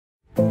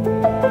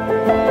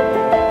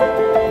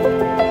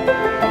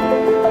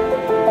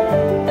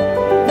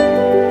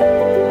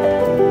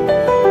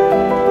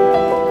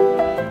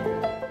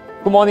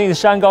Good morning,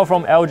 it's Shangao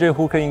from LJ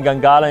Hooker in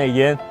Gangala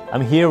again. I'm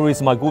here with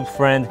my good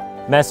friend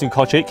Matthew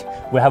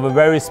Kochik. We have a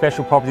very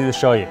special property to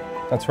show you.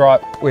 That's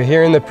right, we're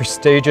here in the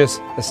prestigious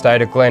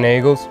estate of Glen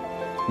Eagles,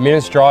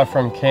 minutes drive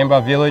from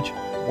Kambah village,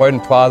 Woden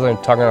Plaza and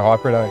Tuggerah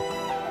Hyperdome.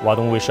 Why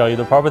don't we show you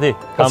the property?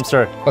 Come,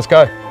 sir. Let's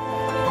go.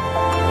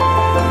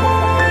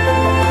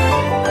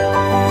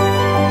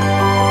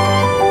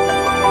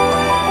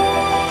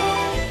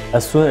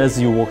 As soon as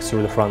you walk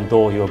through the front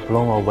door, you are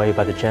blown away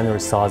by the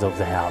generous size of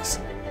the house.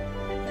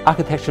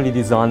 Architecturally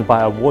designed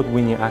by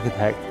award-winning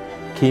architect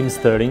Kim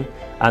Sterling,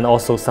 and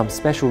also some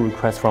special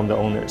requests from the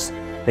owners.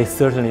 They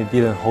certainly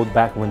didn't hold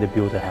back when they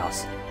built the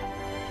house.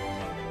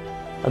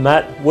 And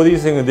Matt, what do you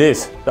think of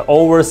this? The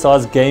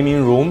oversized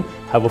gaming room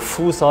have a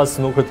full-size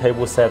snooker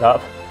table set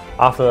up.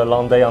 After a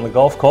long day on the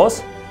golf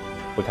course,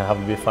 we can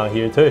have a bit of fun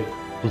here too.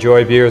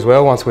 Enjoy a beer as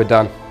well once we're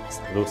done.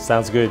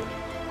 Sounds good.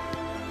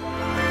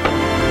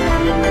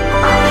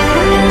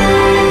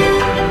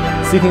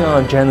 Sitting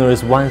on a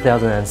generous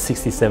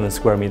 1,067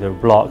 square meter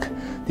block,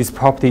 this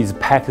property is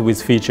packed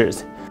with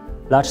features.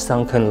 Large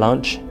sunken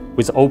lounge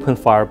with open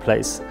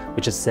fireplace,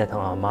 which is set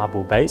on a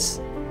marble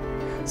base.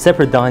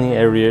 Separate dining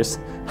areas,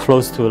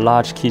 close to a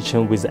large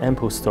kitchen with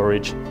ample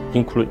storage,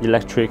 include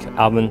electric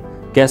oven,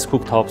 gas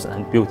cooktops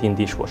and built-in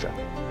dishwasher.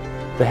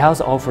 The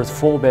house offers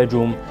 4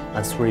 bedrooms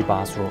and 3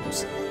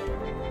 bathrooms.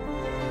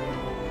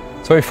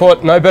 So we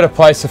thought no better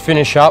place to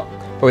finish up,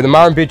 but with the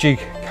Murrumbidgee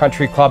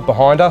Country Club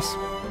behind us,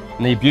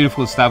 and the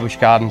beautiful established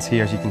gardens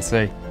here, as you can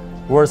see.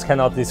 Words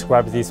cannot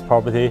describe this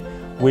property.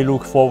 We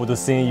look forward to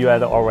seeing you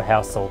at our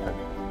house open.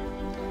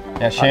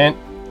 Now Shan,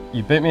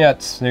 you beat me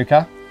at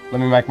snooker. Let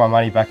me make my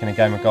money back in a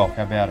game of golf.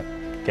 How about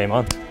it? Game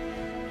on.